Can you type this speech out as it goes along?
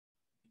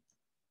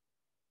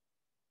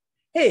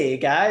Hey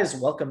guys,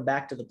 welcome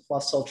back to the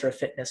Plus Ultra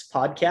Fitness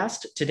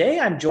Podcast. Today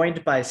I'm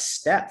joined by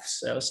Steph.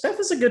 So,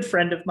 Steph is a good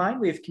friend of mine.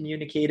 We've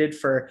communicated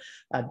for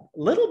a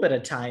little bit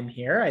of time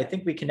here. I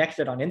think we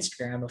connected on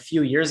Instagram a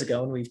few years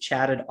ago and we've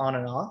chatted on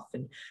and off.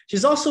 And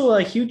she's also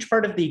a huge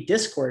part of the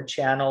Discord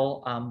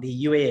channel, the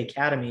UA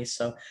Academy.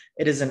 So,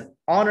 it is an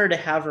honor to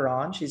have her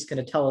on. She's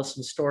going to tell us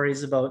some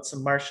stories about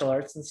some martial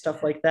arts and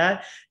stuff like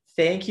that.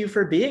 Thank you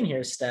for being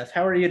here, Steph.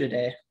 How are you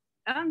today?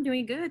 I'm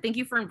doing good. Thank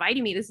you for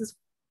inviting me. This is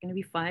going to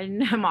be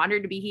fun. I'm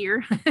honored to be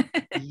here.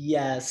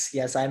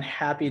 Yes, I'm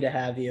happy to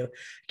have you.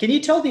 Can you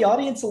tell the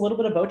audience a little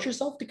bit about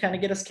yourself to kind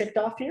of get us kicked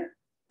off here?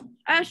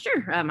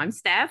 Sure. I'm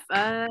Steph.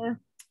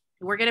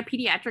 Work at a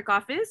pediatric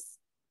office.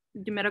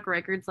 Do medical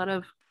records. A lot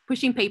of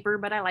pushing paper,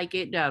 but I like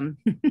it. I'm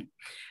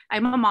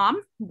a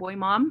mom, boy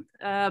mom.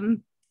 What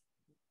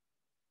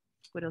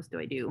else do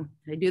I do?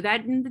 I do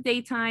that in the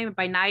daytime.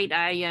 By night,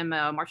 I am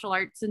a martial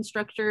arts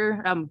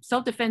instructor,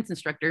 self-defense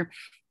instructor.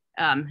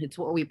 It's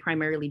what we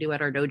primarily do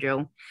at our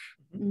dojo.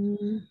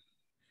 Mm.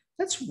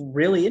 That's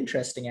really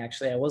interesting,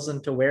 actually. I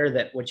wasn't aware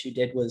that what you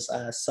did was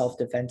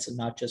self-defense and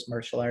not just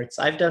martial arts.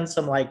 I've done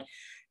some like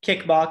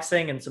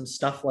kickboxing and some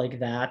stuff like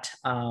that.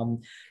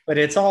 But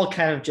it's all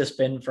kind of just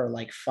been for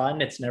like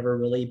fun. It's never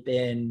really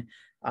been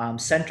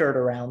centered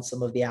around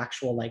some of the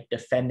actual like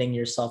defending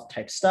yourself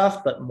type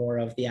stuff, but more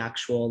of the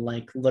actual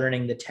like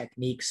learning the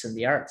techniques and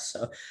the arts.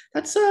 So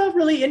that's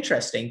really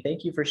interesting.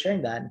 Thank you for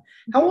sharing that.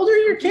 How old are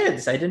your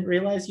kids? I didn't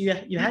realize you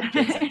had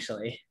kids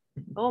actually.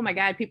 Oh my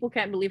God, people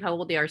can't believe how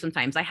old they are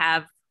sometimes. I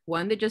have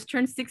one that just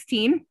turned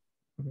 16,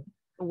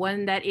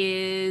 one that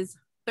is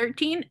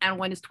 13, and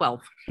one is 12.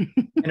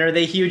 And are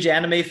they huge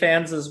anime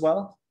fans as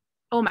well?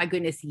 Oh my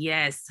goodness,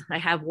 yes. I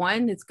have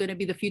one. It's going to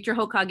be the future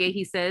Hokage,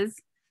 he says.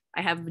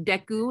 I have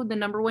Deku, the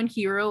number one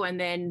hero, and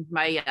then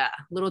my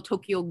little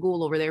Tokyo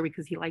Ghoul over there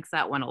because he likes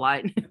that one a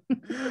lot.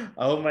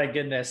 Oh my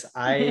goodness.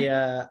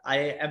 I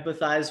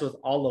empathize with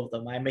all of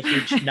them. I'm a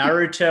huge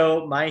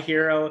Naruto, My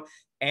Hero,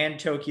 and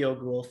Tokyo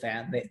Ghoul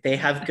fan. They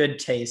have good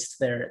taste.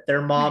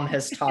 Their mom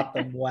has taught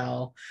them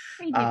well.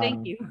 Thank you,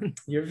 thank you.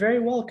 You're very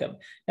welcome.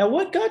 Now,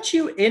 what got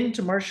you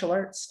into martial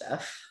arts,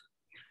 Steph?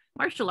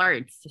 Martial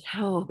arts.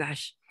 Oh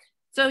gosh.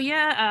 So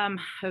yeah,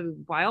 a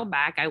while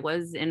back I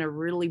was in a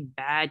really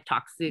bad,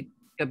 toxic,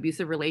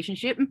 abusive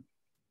relationship.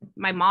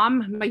 My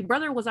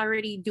brother was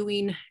already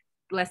doing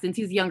lessons.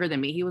 He's younger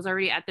than me. He was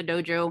already at the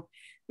dojo.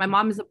 My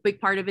mom is a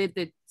big part of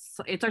it.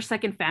 It's our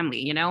second family,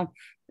 you know.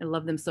 I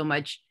love them so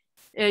much.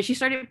 She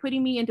started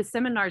putting me into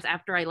seminars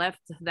after I left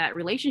that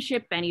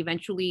relationship, and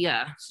eventually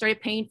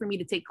started paying for me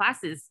to take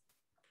classes.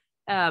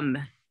 Um,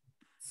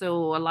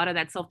 so a lot of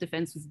that self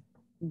defense was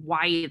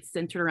why it's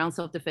centered around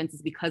self defense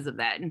is because of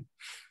that.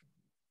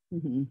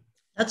 Mm-hmm.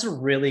 That's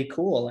really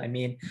cool. I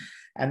mean,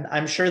 and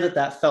I'm sure that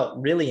that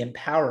felt really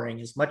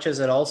empowering as much as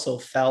it also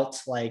felt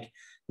like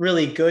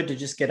really good to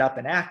just get up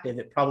and active.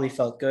 It probably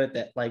felt good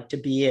that like to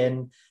be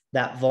in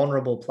that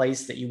vulnerable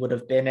place that you would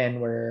have been in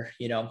where,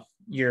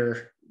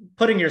 you're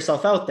putting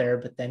yourself out there,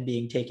 but then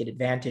being taken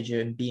advantage of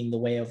and being the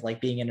way of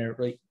like being in a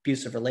really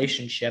abusive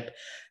relationship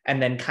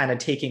and then kind of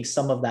taking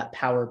some of that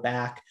power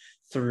back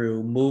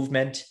through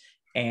movement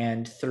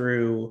and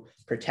through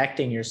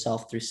protecting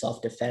yourself through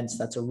self-defense.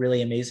 That's a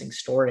really amazing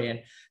story. And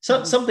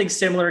so something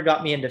similar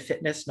got me into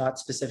fitness, not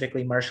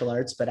specifically martial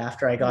arts, but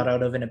after I got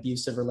out of an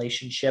abusive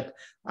relationship,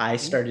 I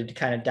started to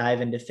kind of dive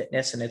into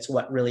fitness, and it's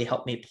what really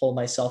helped me pull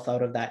myself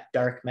out of that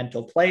dark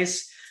mental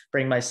place,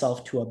 bring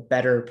myself to a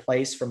better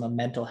place from a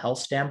mental health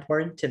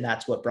standpoint. And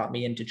that's what brought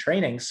me into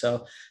training.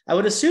 So I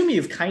would assume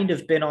you've kind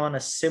of been on a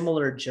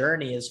similar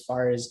journey as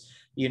far as,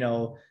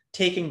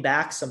 taking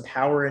back some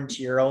power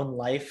into your own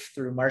life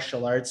through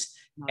martial arts,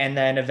 and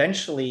then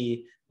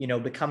eventually,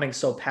 becoming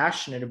so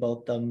passionate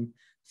about them,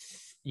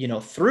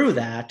 through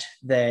that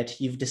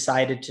you've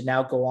decided to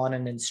now go on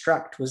and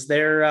instruct. Was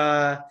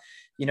there,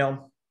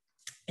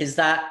 is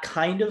that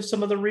kind of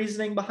some of the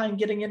reasoning behind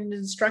getting into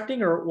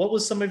instructing, or what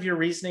was some of your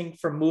reasoning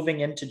for moving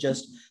into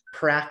just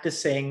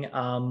practicing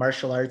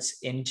martial arts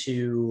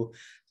into,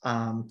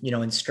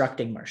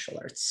 instructing martial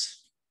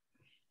arts?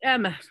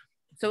 Um,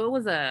 so it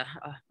was a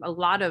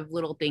lot of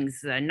little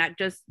things, not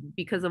just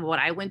because of what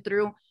I went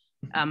through.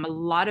 A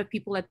lot of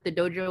people at the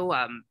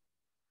dojo,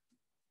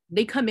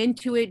 they come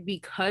into it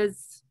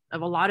because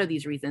of a lot of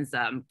these reasons.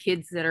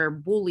 Kids that are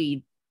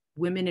bullied,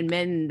 women and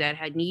men that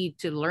had need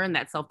to learn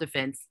that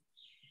self-defense.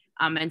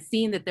 And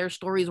seeing that their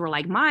stories were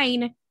like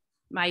mine,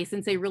 my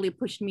sensei really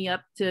pushed me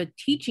up to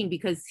teaching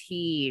because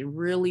he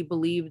really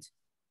believed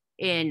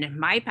in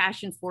my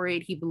passion for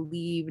it. He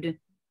believed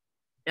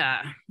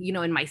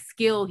in my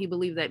skill. He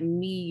believed that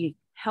me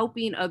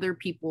helping other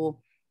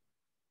people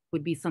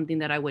would be something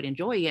that I would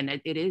enjoy. And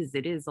it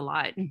is a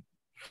lot.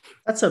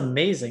 That's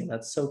amazing.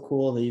 That's so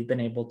cool that you've been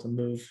able to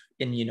move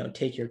and,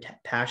 take your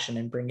passion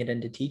and bring it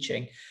into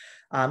teaching.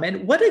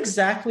 And what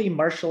exactly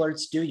martial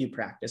arts do you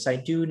practice? I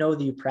do know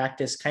that you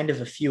practice kind of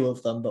a few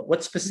of them, but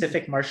what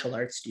specific martial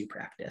arts do you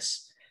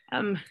practice?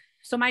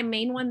 So my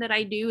main one that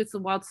I do is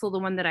also the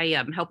one that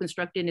I help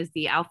instruct in is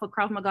the Alpha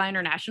Krav Maga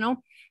International.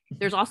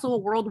 There's also a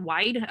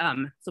worldwide.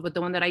 But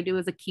the one that I do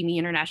is a Kimi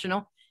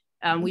International.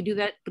 We do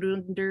that through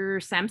under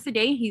Sam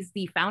Sadeh. He's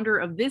the founder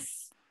of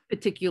this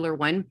particular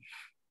one.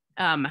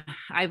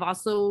 I've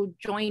also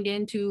joined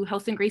into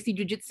Health and Gracie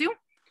Jiu Jitsu.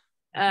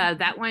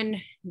 That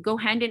one go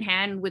hand in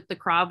hand with the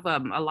Krav.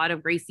 A lot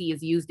of Gracie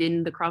is used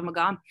in the Krav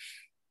Maga.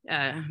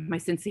 My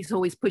sensei's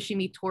always pushing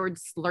me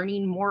towards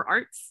learning more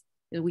arts.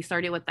 We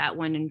started with that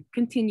one and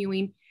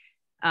continuing.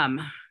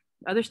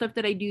 Other stuff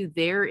that I do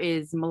there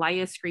is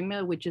Malaya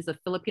Eskrima, which is a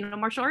Filipino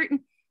martial art.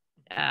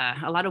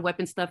 A lot of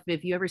weapon stuff.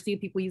 If you ever see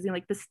people using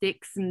like the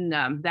sticks and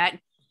that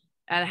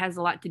has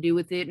a lot to do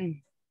with it.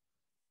 And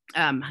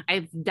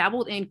I've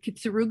dabbled in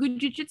Kitsurugu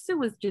Jiu-Jitsu,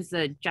 which is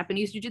a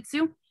Japanese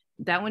Jiu-Jitsu.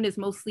 That one is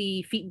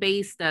mostly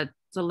feet-based.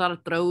 It's a lot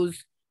of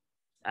throws.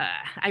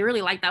 I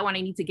really like that one.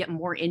 I need to get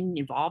more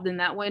involved in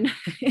that one.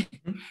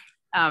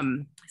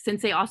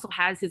 Sensei also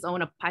has his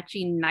own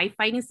Apache knife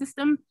fighting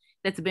system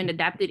that's been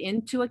adapted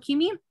into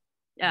Akimi.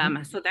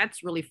 So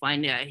that's really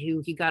fun.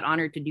 He got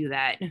honored to do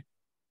that,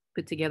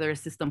 put together a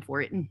system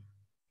for it.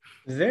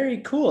 Very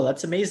cool.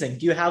 That's amazing.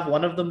 Do you have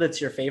one of them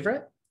that's your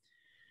favorite?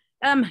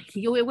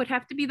 It would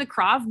have to be the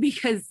Krav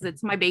because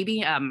it's my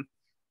baby.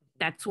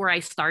 That's where I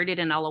started,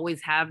 and I'll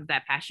always have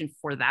that passion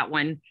for that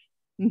one.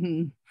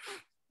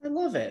 I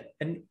love it.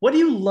 And what do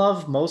you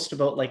love most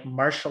about like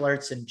martial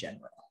arts in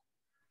general?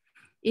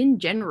 In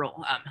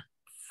general,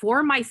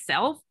 for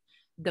myself,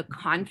 the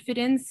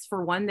confidence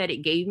for one that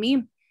it gave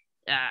me.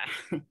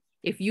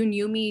 If you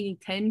knew me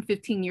 10,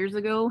 15 years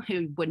ago,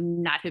 it would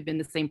not have been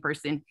the same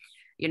person.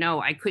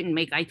 I couldn't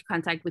make eye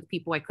contact with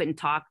people. I couldn't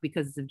talk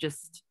because of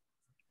just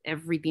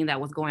everything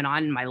that was going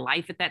on in my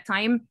life at that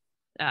time.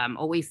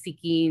 Always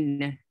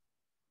seeking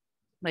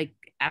like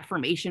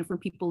affirmation from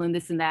people and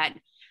this and that.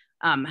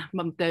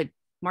 The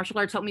martial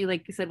arts helped me,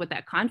 like I said, with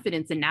that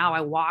confidence. And now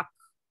I walk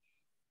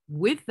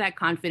with that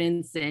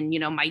confidence and,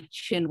 my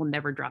chin will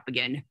never drop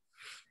again.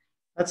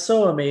 That's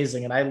so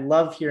amazing. And I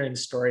love hearing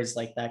stories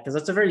like that because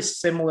that's a very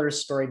similar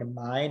story to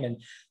mine.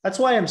 And that's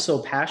why I'm so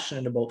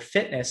passionate about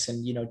fitness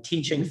and,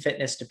 teaching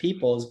fitness to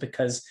people is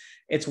because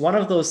it's one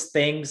of those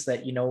things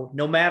that,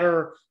 no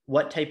matter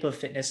what type of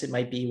fitness it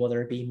might be,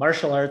 whether it be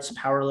martial arts,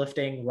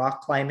 powerlifting,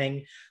 rock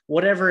climbing,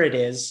 whatever it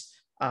is,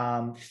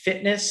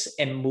 fitness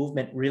and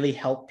movement really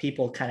help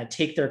people kind of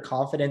take their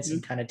confidence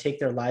and kind of take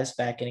their lives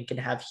back. And it can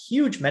have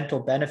huge mental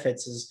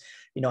benefits as,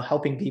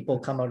 helping people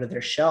come out of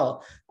their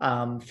shell.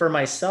 For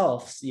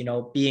myself,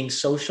 being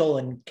social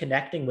and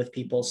connecting with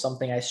people,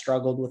 something I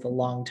struggled with a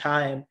long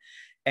time.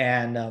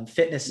 And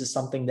fitness is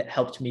something that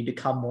helped me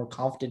become more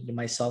confident in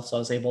myself. So I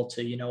was able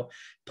to,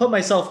 put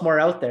myself more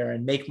out there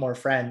and make more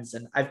friends.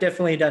 And I've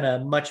definitely done a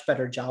much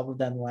better job of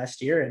them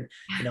last year.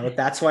 And,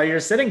 that's why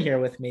you're sitting here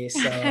with me.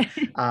 So,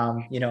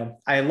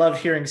 I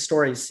love hearing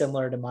stories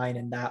similar to mine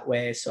in that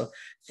way. So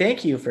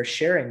thank you for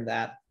sharing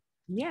that.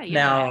 Yeah.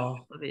 Now, I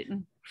love it.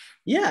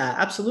 Yeah,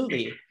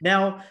 absolutely.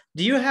 Now,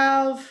 do you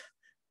have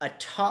a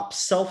top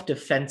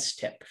self-defense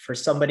tip for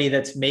somebody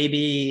that's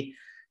maybe,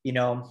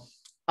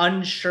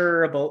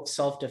 unsure about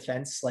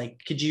self-defense?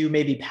 Like, could you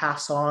maybe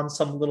pass on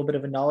some little bit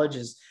of a knowledge?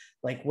 Is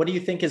like, what do you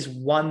think is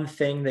one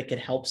thing that could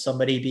help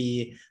somebody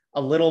be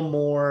a little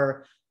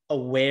more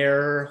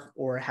aware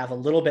or have a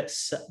little bit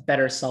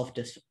better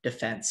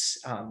self-defense,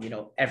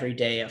 every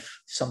day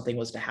if something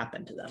was to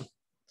happen to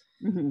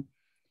them?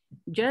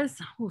 Just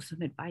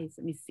some advice.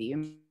 Let me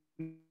see.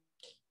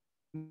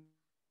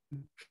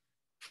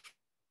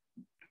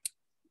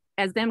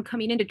 As them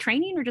coming into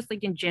training or just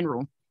like in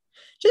general?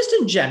 Just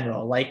in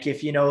general, like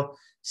if,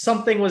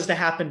 something was to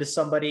happen to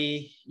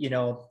somebody,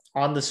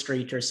 on the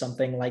street or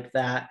something like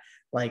that,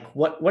 like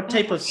what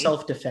type of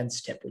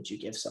self-defense tip would you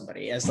give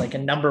somebody as like a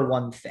number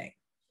one thing?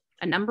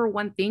 A number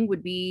one thing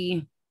would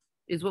be,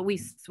 is what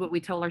we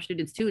tell our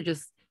students too,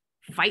 just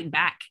fight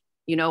back.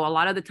 A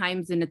lot of the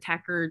times an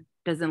attacker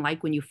doesn't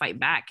like when you fight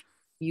back.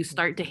 You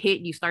start to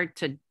hit, you start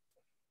to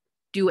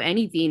do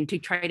anything to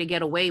try to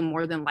get away,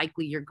 more than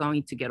likely you're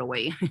going to get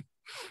away.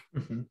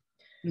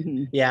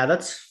 Yeah,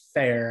 that's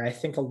fair. I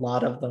think a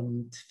lot of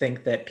them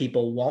think that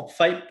people won't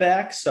fight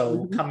back.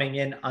 So coming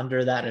in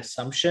under that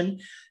assumption,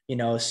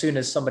 as soon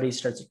as somebody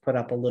starts to put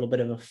up a little bit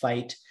of a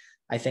fight,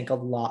 I think a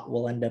lot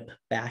will end up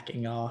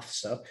backing off.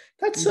 So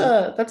that's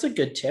a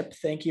good tip.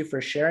 Thank you for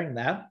sharing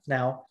that.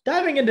 Now,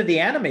 diving into the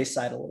anime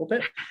side a little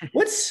bit,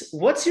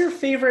 what's your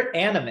favorite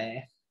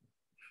anime?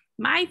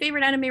 My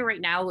favorite anime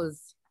right now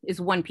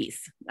is One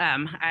Piece.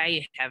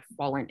 I have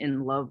fallen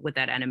in love with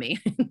that anime.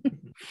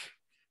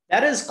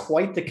 That is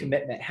quite the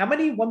commitment. How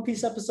many One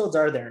Piece episodes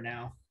are there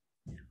now?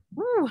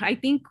 Ooh, I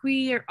think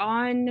we are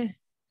on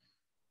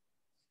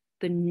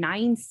the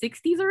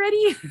 960s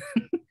already.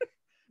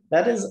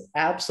 That is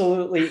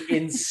absolutely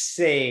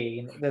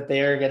insane that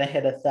they are going to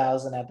hit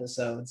 1,000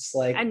 episodes.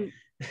 And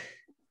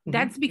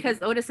that's because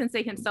Oda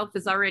Sensei himself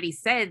has already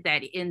said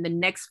that in the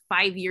next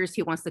 5 years,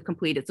 he wants to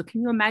complete it. So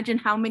can you imagine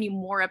how many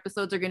more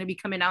episodes are going to be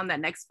coming out in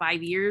that next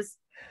 5 years?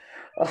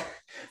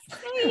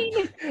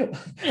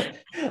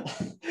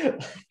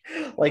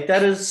 Like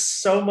that is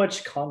so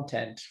much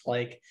content.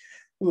 Like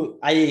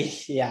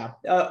yeah,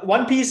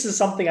 One Piece is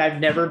something I've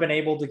never been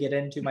able to get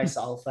into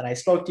myself, and I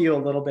spoke to you a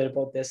little bit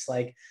about this,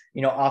 like,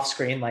 off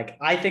screen. Like,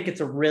 I think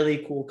it's a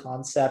really cool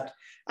concept.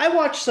 I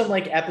watched some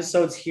like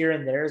episodes here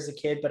and there as a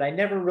kid, but I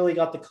never really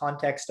got the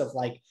context of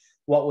like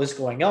what was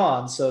going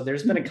on. So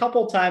there's been a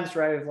couple times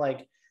where I've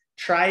like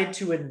tried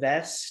to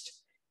invest,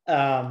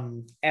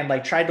 and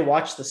like tried to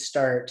watch the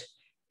start,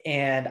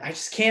 and I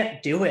just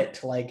can't do it.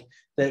 Like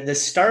the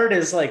start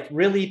is like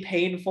really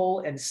painful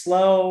and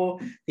slow.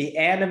 The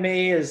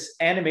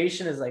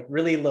animation is like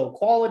really low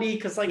quality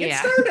because like it Yeah.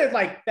 started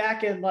like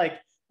back in like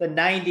the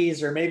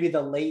 90s or maybe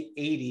the late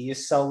 80s.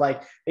 So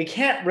like we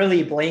can't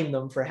really blame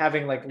them for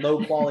having like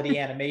low quality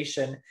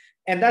animation.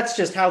 And that's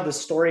just how the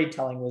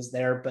storytelling was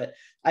there. But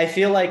I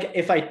feel like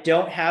if I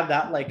don't have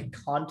that like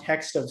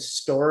context of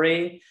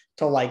story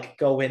to like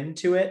go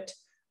into it,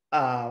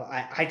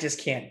 I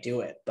just can't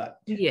do it. But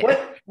Yeah.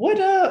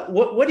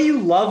 what do you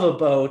love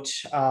about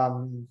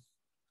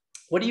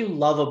what do you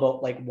love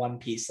about like One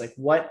Piece? Like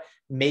what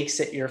makes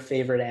it your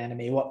favorite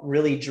anime? What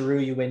really drew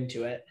you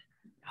into it?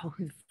 Oh,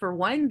 for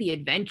one, the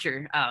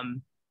adventure.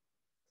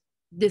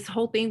 This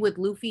whole thing with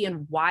Luffy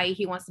and why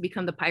he wants to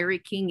become the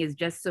Pirate King is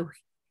just so,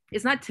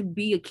 it's not to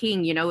be a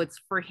king, it's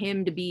for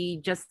him to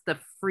be just the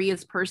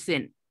freest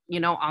person,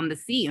 on the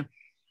sea.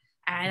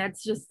 And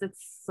that's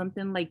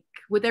something like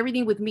with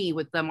everything with me,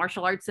 with the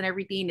martial arts and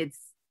everything,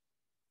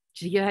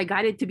 yeah, I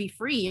got it to be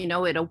free,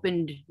 it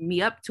opened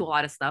me up to a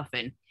lot of stuff,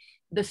 and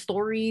the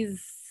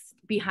stories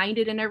behind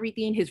it and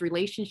everything, his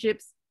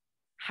relationships,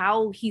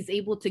 how he's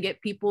able to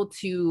get people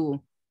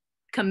to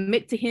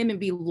commit to him and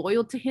be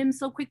loyal to him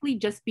so quickly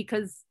just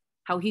because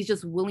how he's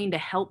just willing to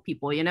help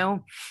people. Yeah,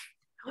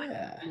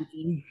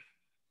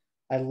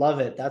 I love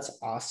it. That's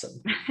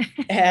awesome.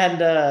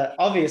 And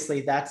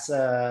obviously that's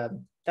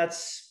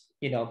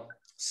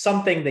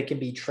something that can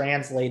be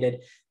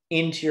translated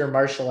into your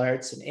martial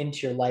arts and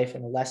into your life,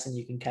 and a lesson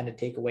you can kind of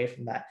take away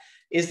from that.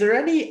 Is there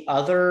any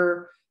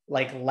other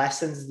like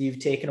lessons that you've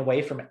taken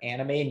away from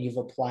anime and you've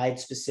applied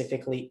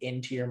specifically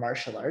into your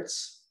martial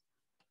arts?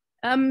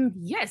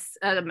 Yes,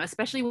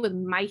 especially with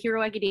My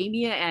Hero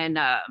Academia and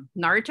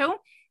Naruto.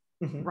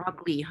 Mm-hmm.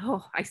 Rock Lee.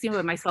 Oh, I see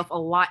myself a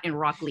lot in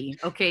Rock Lee.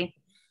 Okay.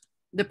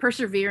 The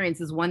perseverance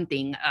is one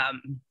thing.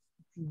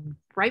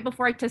 Right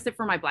before I tested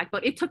for my black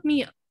belt, it took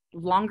me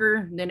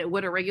longer than it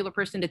would a regular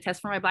person to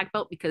test for my black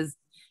belt because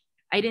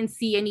I didn't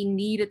see any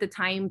need at the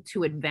time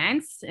to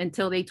advance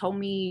until they told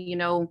me,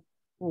 well,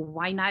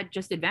 why not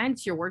just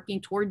advance? You're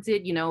working towards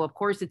it. Of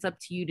course, it's up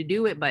to you to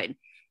do it, but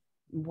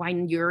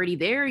when you're already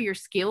there, you're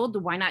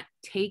skilled. Why not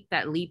take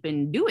that leap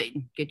and do it?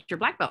 Get your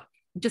black belt.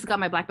 Just got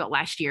my black belt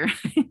last year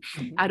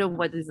Mm-hmm. out of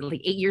what is it,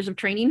 like 8 years of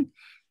training.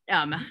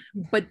 Um,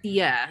 but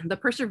the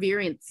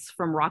perseverance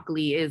from Rock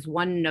Lee is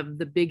one of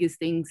the biggest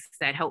things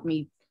that helped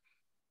me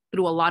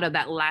through a lot of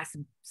that last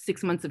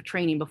 6 months of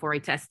training before I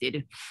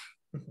tested.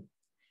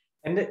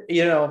 And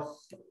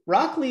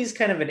Rock Lee's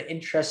kind of an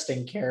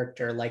interesting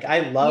character. Like Yeah.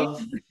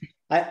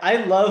 I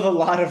love a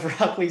lot of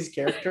Rock Lee's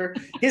character.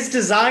 His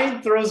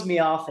design throws me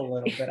off a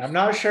little bit. I'm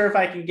not sure if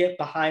I can get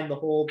behind the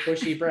whole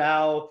bushy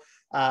brow,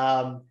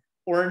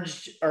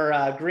 orange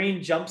or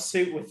green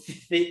jumpsuit with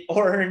the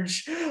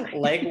orange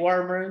leg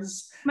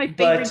warmers. My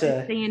But favorite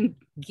is saying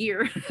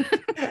gear.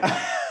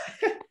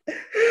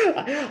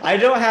 I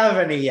don't have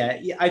any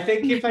yet. I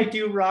think if I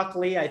do Rock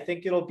Lee, I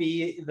think it'll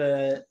be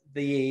the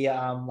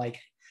like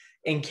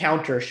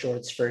encounter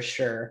shorts for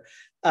sure.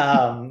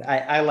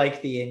 I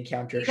like the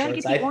encounter You got to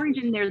shorts. get the orange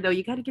in there, though.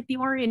 You got to get the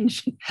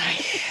orange.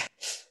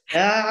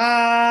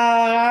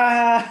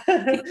 Ah,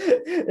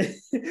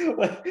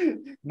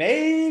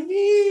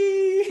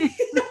 maybe.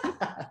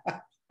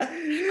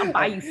 I'll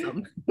buy you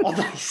some. I'll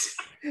buy.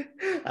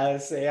 I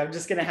would say I'm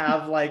just gonna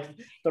have like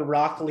the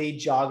Rock Lee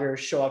joggers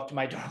show up to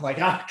my door. I'm like,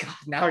 oh god,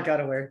 now I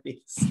gotta wear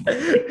these.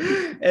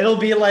 It'll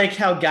be like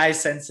how Guy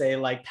Sensei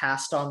like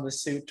passed on the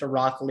suit to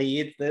Rock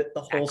Lee. The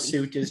whole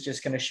suit is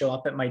just gonna show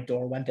up at my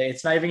door one day.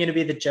 It's not even gonna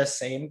be the Just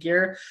Saying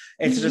gear.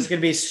 It's just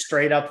gonna be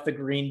straight up the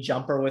green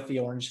jumper with the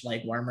orange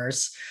leg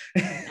warmers.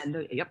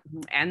 And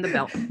and the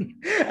belt.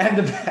 And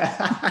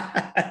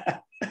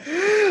the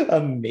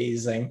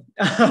amazing.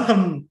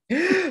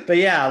 But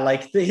yeah,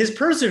 like his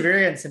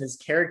perseverance and his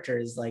character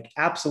is like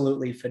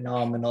absolutely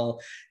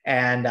phenomenal,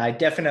 and I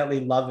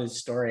definitely love his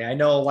story. I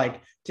know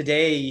like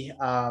today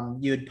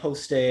you had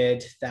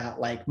posted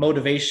that like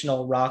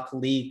motivational Rock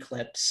Lee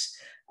clips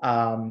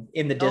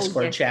in the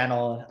Discord yes.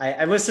 channel.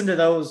 I listened to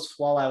those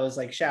while I was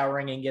like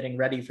showering and getting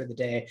ready for the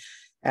day,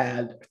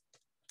 and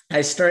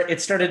it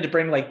started to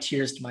bring like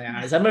tears to my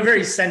eyes. I'm a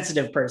very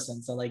sensitive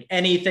person, so like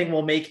anything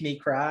will make me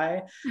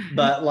cry.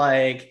 But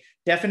like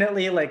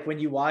definitely like when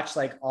you watch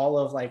like all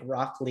of like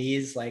Rock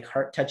Lee's like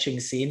heart-touching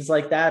scenes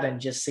like that and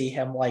just see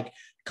him like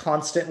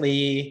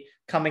constantly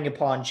coming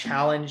upon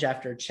challenge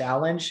after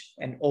challenge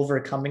and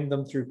overcoming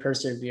them through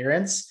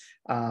perseverance,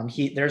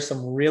 There's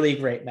some really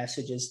great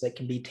messages that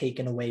can be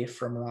taken away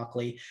from Rock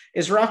Lee.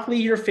 Is Rock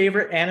Lee your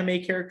favorite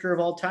anime character of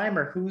all time,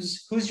 or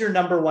who's your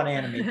number one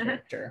anime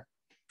character?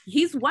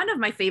 He's one of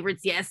my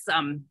favorites, yes.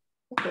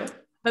 Okay.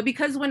 But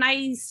because when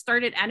I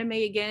started anime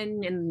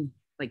again, and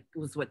like it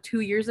was what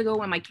 2 years ago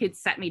when my kids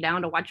sat me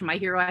down to watch My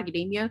Hero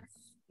Academia,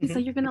 he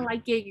said, "You're gonna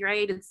like it,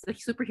 right? It's like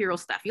superhero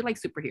stuff. You like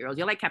superheroes.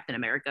 You like Captain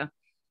America."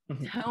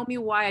 Tell me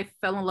why I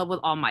fell in love with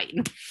All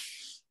Might.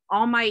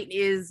 All Might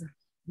is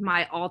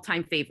my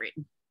all-time favorite.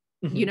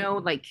 You know,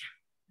 like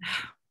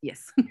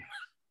yes.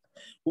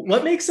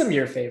 What makes him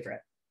your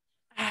favorite?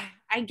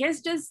 I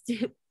guess just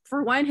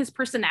for one, his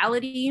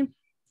personality,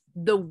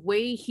 the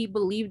way he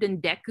believed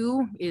in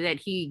Deku, that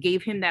he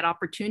gave him that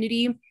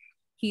opportunity.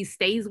 He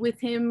stays with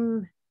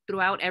him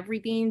throughout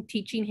everything,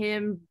 teaching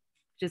him,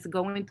 just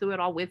going through it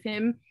all with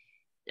him.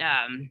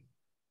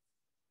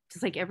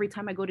 Just like every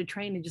time I go to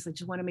train, I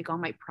just want to make All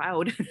Might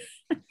proud.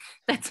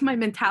 That's my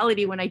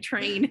mentality when I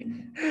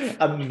train.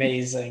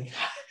 Amazing.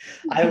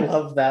 I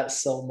love that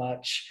so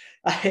much.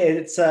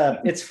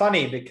 It's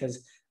funny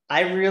because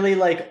I really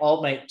like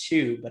All Might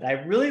too, but I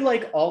really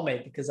like All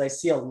Might because I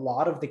see a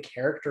lot of the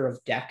character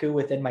of Deku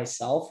within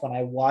myself. When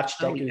I watch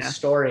Deku's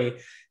story,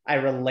 I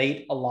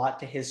relate a lot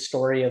to his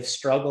story of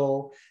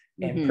struggle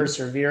and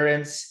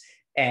perseverance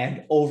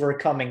and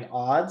overcoming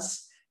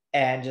odds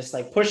and just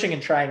like pushing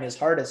and trying his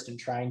hardest and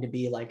trying to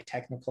be like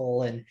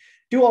technical and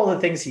do all the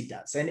things he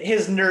does. And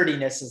his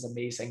nerdiness is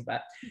amazing,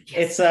 but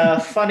it's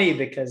funny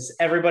because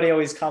everybody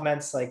always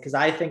comments like, because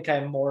I think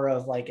I'm more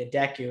of like a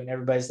Deku and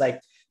everybody's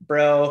like,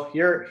 bro,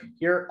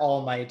 you're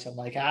All Might. I'm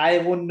like, I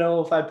wouldn't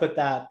know if I put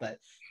that, but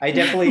I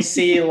definitely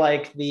see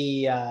like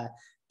the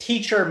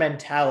teacher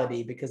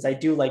mentality because I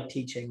do like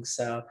teaching.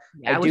 So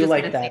yeah, I do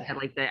like that. I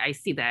like that. I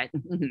see that.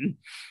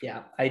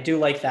 Yeah, I do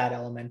like that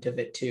element of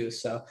it too.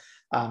 So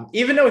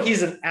even though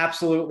he's an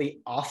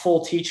absolutely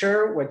awful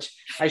teacher, which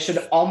I should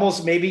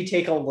almost maybe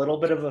take a little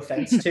bit of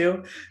offense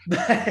to,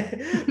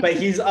 but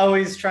he's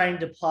always trying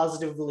to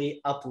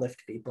positively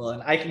uplift people.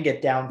 And I can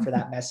get down for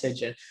that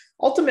message. And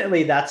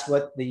ultimately, that's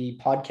what the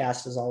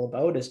podcast is all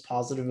about, is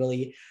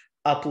positively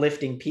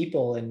uplifting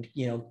people and,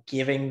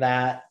 giving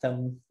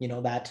them,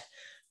 that,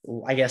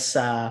 I guess,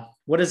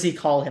 what does he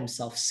call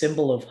himself?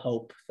 Symbol of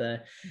hope.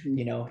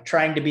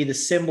 Trying to be the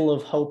symbol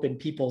of hope in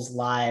people's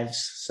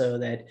lives so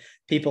that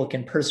people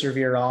can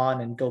persevere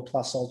on and go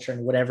plus ultra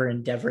in whatever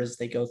endeavors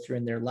they go through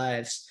in their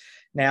lives.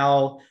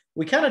 Now,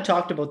 we kind of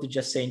talked about the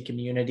Just Saying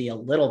community a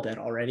little bit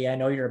already. I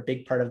know you're a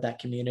big part of that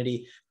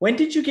community. When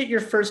did you get your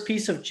first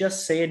piece of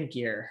Just Saying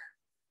gear?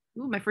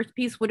 Ooh, my first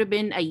piece would have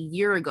been a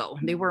year ago.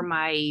 They were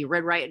my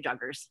Red Riot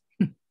joggers.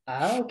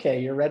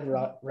 Okay, your Red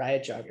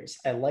Riot joggers.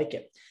 I like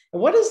it.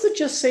 And what does the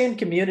Just Saying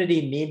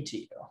community mean to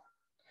you?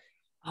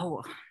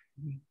 Oh,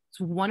 it's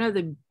one of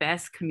the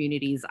best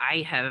communities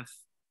I have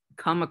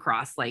come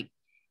across. Like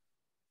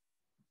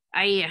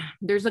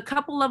there's a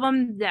couple of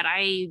them that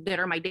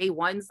are my day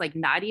ones, like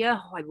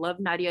Nadia. Oh, I love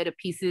Nadia to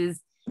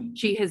pieces.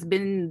 She has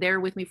been there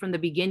with me from the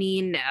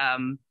beginning.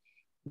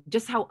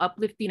 Just how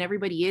uplifting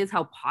everybody is,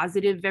 how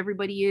positive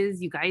everybody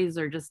is. You guys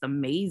are just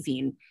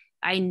amazing.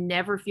 I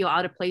never feel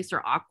out of place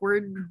or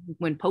awkward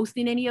when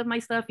posting any of my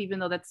stuff, even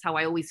though that's how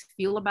I always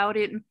feel about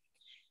it.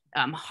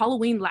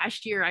 Halloween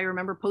last year, I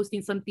remember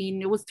posting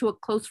something. It was to a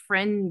close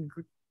friend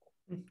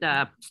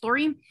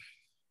story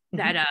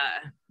that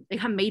they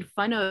have made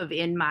fun of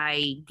in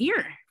my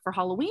gear for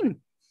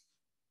Halloween.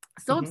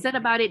 So upset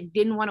about it,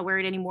 didn't want to wear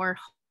it anymore.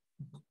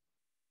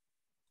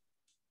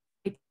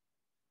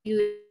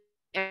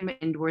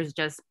 And was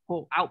just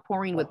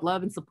outpouring with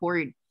love and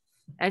support.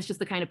 That's just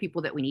the kind of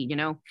people that we need,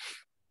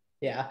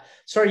 Yeah.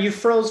 Sorry, you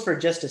froze for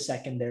just a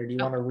second there. Do you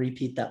want to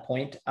repeat that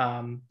point?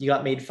 You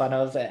got made fun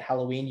of at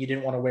Halloween. You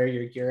didn't want to wear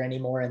your gear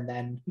anymore, and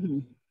then.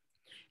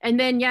 And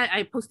then yeah,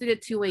 I posted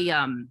it to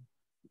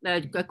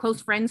a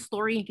close friend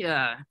story.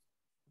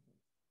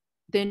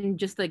 Then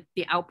just like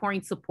the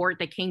outpouring support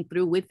that came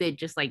through with it,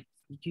 just like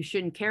you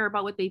shouldn't care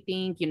about what they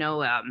think.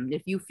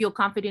 If you feel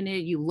confident in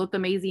it, you look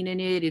amazing in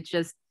it. It's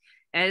just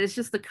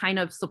the kind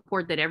of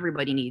support that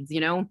everybody needs.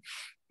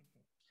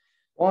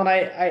 Well, and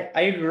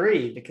I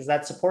agree because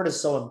that support is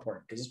so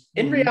important because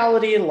in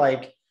reality,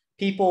 like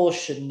people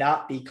should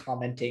not be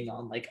commenting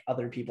on like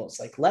other people's,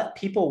 like let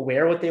people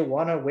wear what they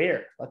want to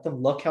wear. Let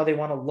them look how they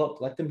want to look.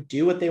 Let them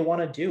do what they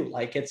want to do.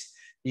 Like it's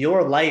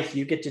your life.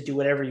 You get to do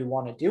whatever you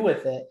want to do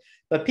with it.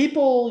 But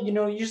people,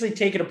 usually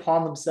take it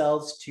upon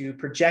themselves to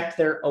project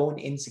their own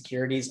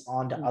insecurities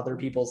onto other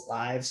people's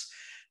lives,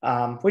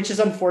 which is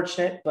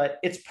unfortunate, but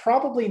it's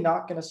probably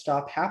not going to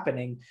stop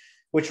happening,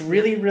 which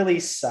really,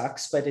 really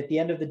sucks. But at the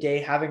end of the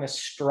day, having a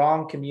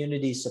strong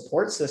community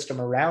support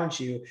system around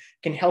you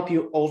can help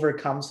you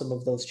overcome some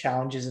of those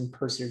challenges and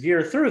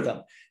persevere through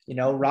them.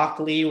 Rock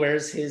Lee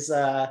wears his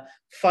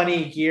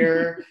funny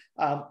gear.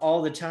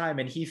 all the time,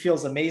 and he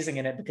feels amazing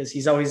in it because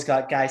he's always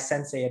got Guy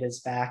Sensei at his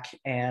back.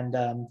 And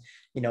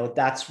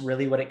that's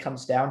really what it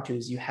comes down to,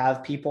 is you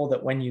have people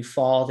that when you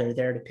fall, they're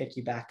there to pick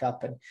you back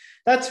up. And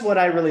that's what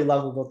I really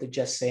love about the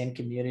Just Saying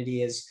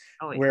community, is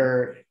Oh, yeah.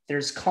 where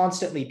there's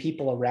constantly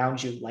people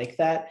around you like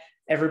that.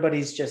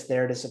 Everybody's just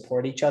there to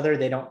support each other.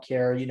 They don't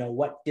care,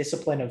 what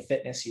discipline of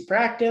fitness you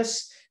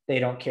practice. They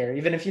don't care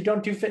even if you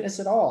don't do fitness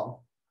at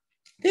all.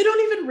 They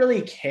don't even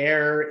really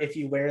care if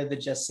you wear the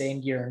Just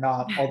Saying gear or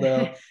not,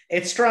 although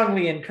it's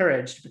strongly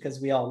encouraged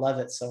because we all love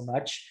it so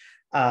much.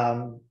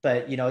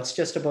 But it's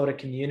just about a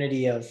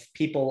community of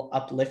people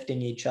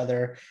uplifting each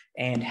other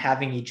and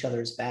having each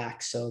other's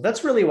back. So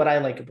that's really what I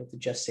like about the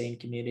Just Saying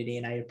community,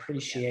 and I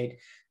appreciate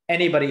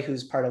anybody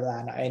who's part of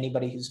that,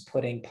 anybody who's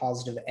putting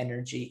positive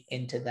energy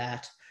into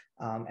that,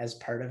 as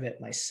part of it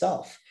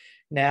myself.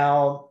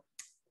 Now,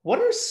 what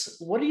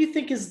do you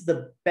think is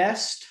the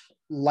best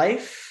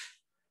life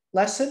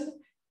lesson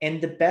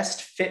and the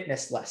best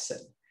fitness lesson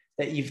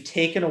that you've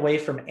taken away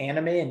from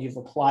anime and you've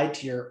applied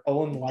to your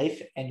own life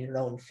and your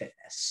own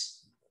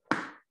fitness?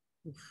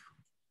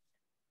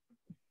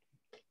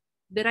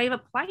 That I've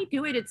applied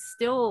to it, it's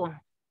still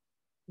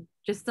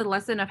just a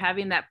lesson of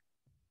having that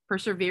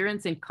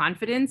perseverance and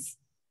confidence.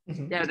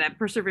 Mm-hmm. Yeah, that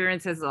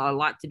perseverance has a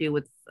lot to do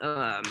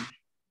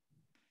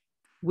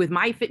with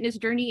my fitness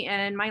journey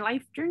and my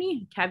life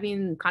journey.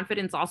 Having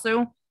confidence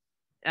also.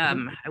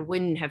 I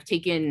wouldn't have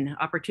taken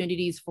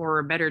opportunities for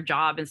a better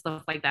job and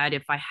stuff like that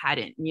if I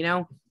hadn't,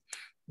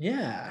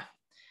 Yeah,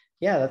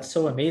 that's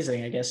so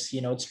amazing. I guess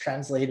it's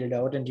translated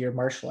out into your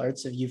martial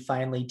arts of you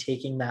finally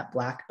taking that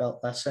black belt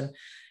lesson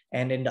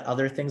and into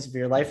other things of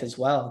your life as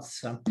well.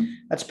 So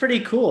that's pretty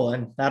cool.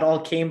 And that all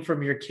came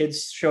from your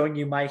kids showing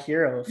you My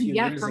Hero a few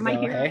years ago.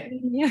 Hey,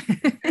 yeah.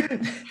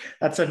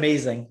 That's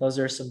amazing. Those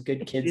are some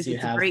good kids you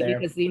have great there.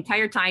 Because the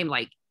entire time,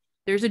 like,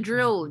 there's a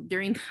drill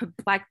during the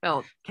black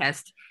belt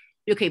test.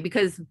 Okay,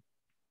 because a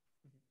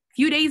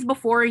few days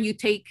before you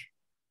take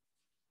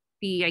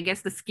the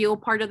skill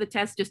part of the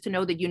test, just to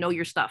know that you know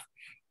your stuff.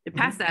 To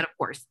pass that, of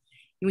course.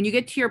 When you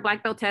get to your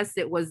black belt test,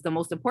 it was the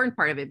most important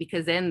part of it,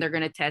 because then they're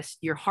going to test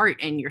your heart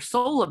and your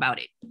soul about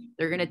it.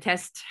 They're going to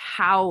test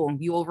how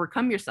you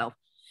overcome yourself.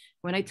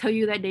 When I tell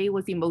you that day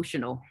was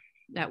emotional,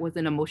 that was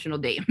an emotional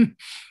day.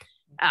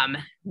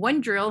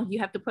 One drill, you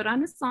have to put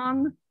on a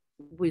song.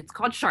 It's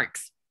called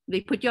Sharks. They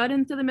put you out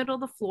into the middle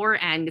of the floor,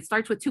 and it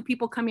starts with two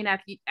people coming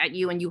at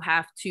you, and you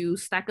have to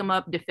stack them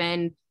up,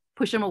 defend,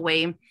 push them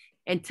away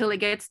until it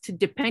gets to,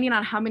 depending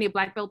on how many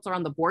black belts are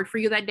on the board for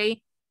you that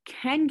day,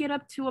 can get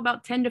up to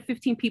about 10 to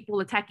 15 people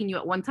attacking you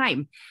at one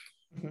time.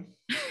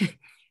 Mm-hmm.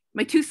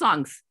 My two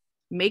songs,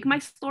 Make My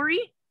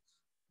Story,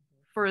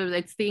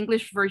 it's the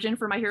English version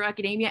for My Hero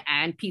Academia,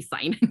 and Peace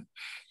Sign.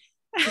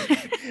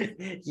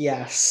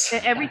 Yes.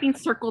 Everything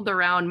circled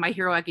around My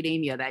Hero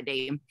Academia that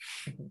day.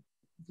 Mm-hmm.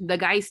 The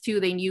guys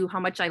too, they knew how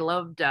much I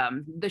loved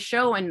the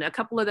show, and a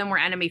couple of them were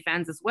anime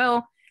fans as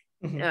well.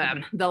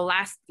 Mm-hmm. The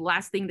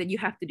last thing that you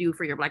have to do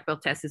for your black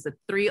belt test is a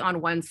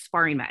 3-on-1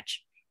 sparring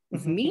match.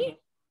 It's mm-hmm. me,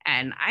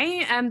 and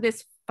I am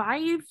this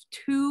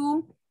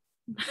 5'2",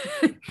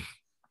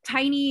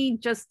 tiny,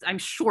 I'm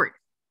short,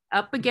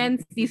 up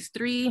against these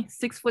 3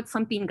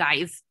 6-foot-something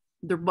guys.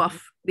 They're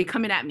buff. They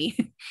coming at me.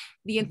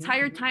 The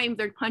entire time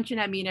they're punching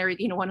at me and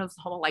everything. One of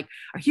them was like,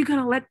 "Are you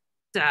gonna let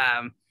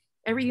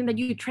everything that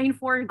you train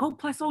for go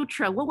plus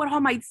ultra? What would All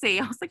Might say?"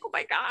 I was like, oh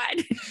my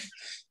God.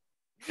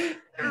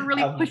 They're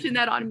really pushing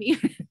that on me.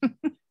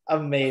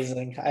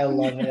 Amazing. I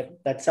love it.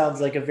 That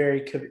sounds like a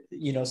very,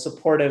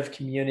 supportive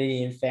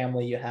community and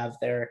family you have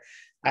there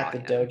at the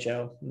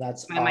dojo.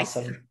 That's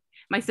awesome.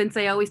 My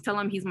sensei, I always tell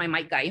him he's my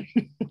mic guy.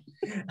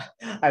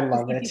 I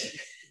love it.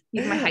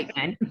 He's my hype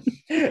man.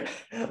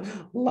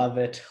 Love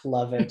it.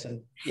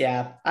 And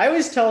yeah, I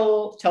always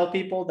tell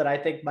people that I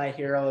think My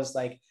Hero is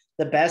like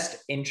the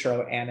best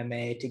intro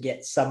anime to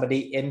get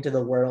somebody into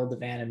the world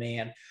of anime.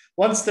 And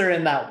once they're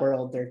in that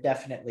world, they're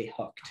definitely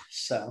hooked.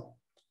 So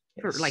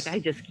yes. Like, I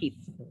just keep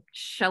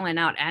shelling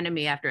out anime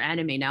after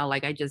anime now.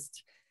 Like,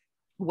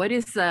 what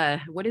is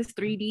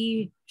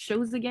 3D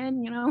shows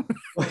again,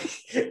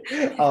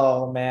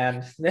 Oh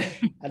man,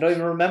 I don't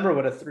even remember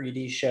what a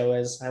 3D show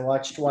is. I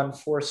watched one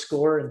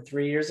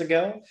 3 years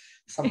ago,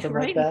 something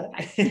right?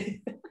 Like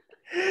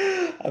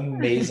that.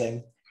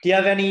 Amazing. Do you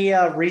have any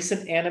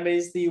recent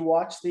animes that you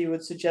watched that you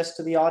would suggest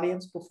to the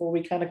audience before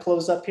we kind of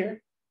close up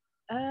here?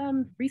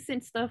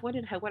 Recent stuff. What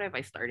have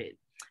I started?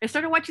 I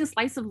started watching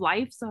Slice of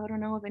Life, so I don't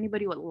know if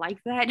anybody would like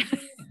that.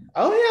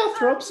 Oh yeah,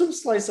 throw up some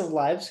Slice of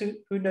Lives.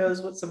 Who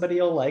knows what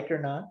somebody will like or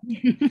not?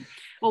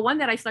 Well, one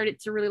that I started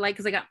to really like,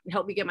 because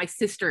helped me get my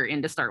sister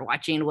in to start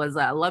watching, was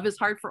Love is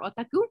Hard for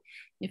Otaku.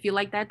 If you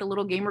like that, the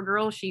little gamer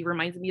girl, she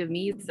reminds me of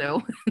me.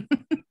 So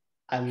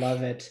I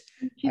love it.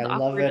 I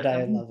love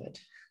it.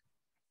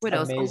 What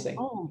else? Amazing.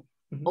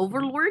 Mm-hmm.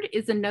 Overlord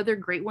is another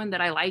great one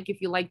that I like.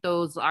 If you like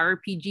those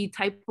RPG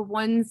type of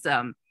ones,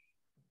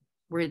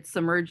 where it's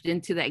submerged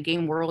into that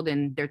game world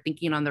and they're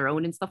thinking on their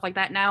own and stuff like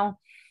that now.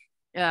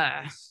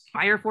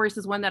 Fire Force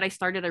is one that I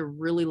started. I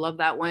really love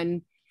that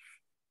one.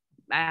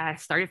 I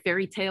started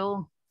Fairy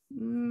Tail.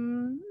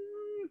 Mm,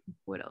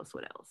 what else?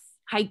 What else?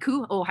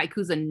 Haiku. Oh,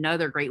 haiku's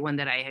another great one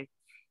that I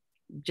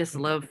just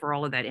love for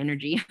all of that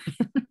energy.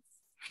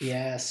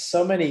 Yeah,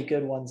 so many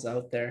good ones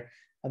out there.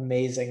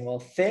 Amazing. Well,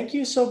 thank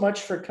you so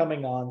much for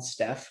coming on,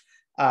 Steph.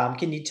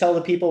 Can you tell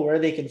the people where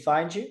they can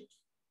find you?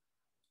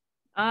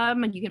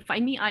 You can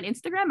find me on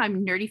Instagram.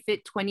 I'm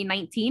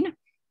nerdyfit2019.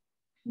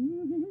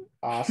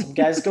 Awesome.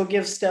 Guys, go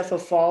give Steph a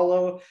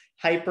follow.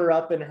 Hype her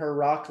up in her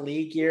Rock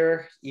Lee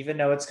gear, even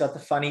though it's got the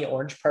funny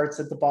orange parts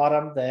at the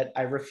bottom that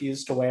I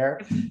refuse to wear.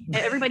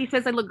 Everybody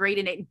says I look great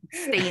in it.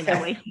 Staying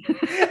that way.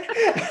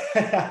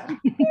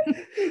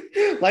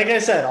 Like I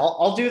said,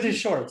 I'll do the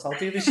shorts. I'll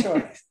do the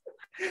shorts.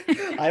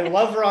 I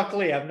love Rock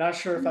Lee. I'm not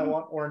sure if I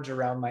want orange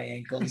around my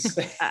ankles.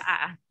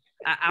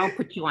 I'll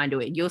put you onto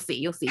it. You'll see.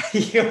 You'll see.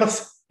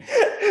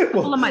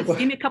 Couple of months.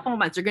 Give me a couple of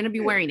months. You're going to be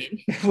wearing it.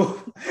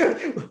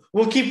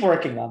 We'll keep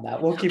working on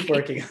that. We'll keep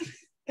working on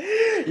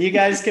it. You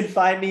guys can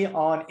find me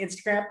on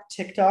Instagram,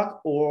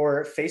 TikTok,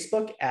 or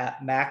Facebook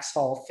at Max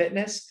Hall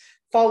Fitness.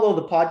 Follow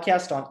the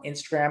podcast on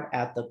Instagram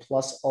at the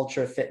Plus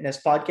Ultra Fitness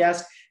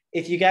Podcast.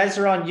 If you guys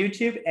are on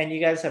YouTube and you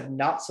guys have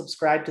not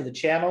subscribed to the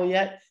channel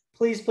yet,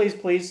 please, please,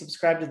 please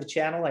subscribe to the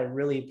channel. I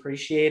really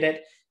appreciate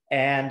it.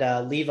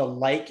 And leave a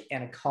like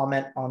and a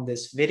comment on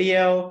this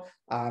video.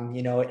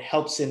 It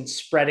helps in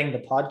spreading the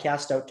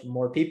podcast out to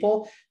more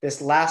people.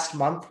 This last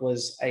month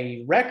was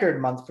a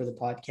record month for the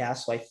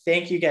podcast. So I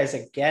thank you guys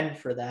again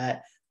for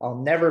that. I'll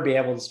never be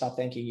able to stop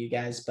thanking you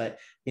guys, but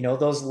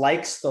those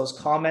likes, those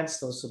comments,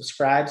 those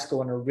subscribes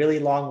go in a really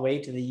long way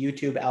to the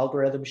YouTube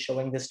algorithm,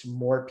 showing this to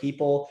more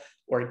people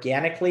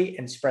organically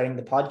and spreading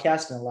the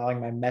podcast and allowing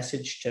my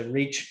message to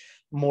reach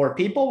more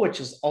people, which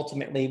is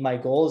ultimately my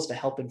goal, is to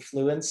help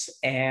influence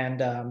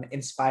and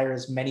inspire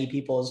as many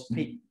people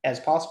as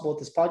possible with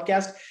this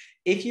podcast.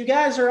 If you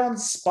guys are on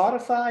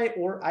Spotify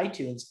or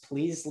iTunes,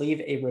 please leave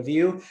a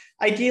review,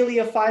 ideally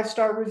a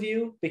 5-star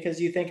review,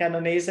 because you think I'm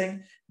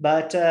amazing.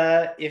 But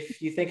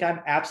if you think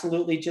I'm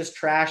absolutely just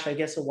trash, I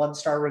guess a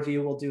 1-star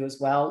review will do as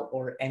well,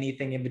 or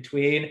anything in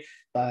between.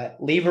 But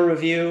leave a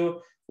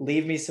review,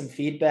 leave me some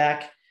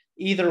feedback.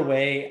 Either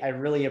way, I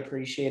really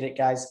appreciate it,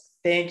 guys.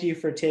 Thank you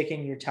for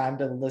taking your time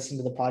to listen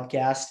to the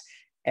podcast,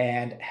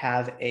 and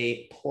have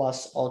a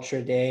Plus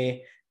Ultra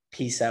day.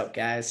 Peace out,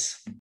 guys.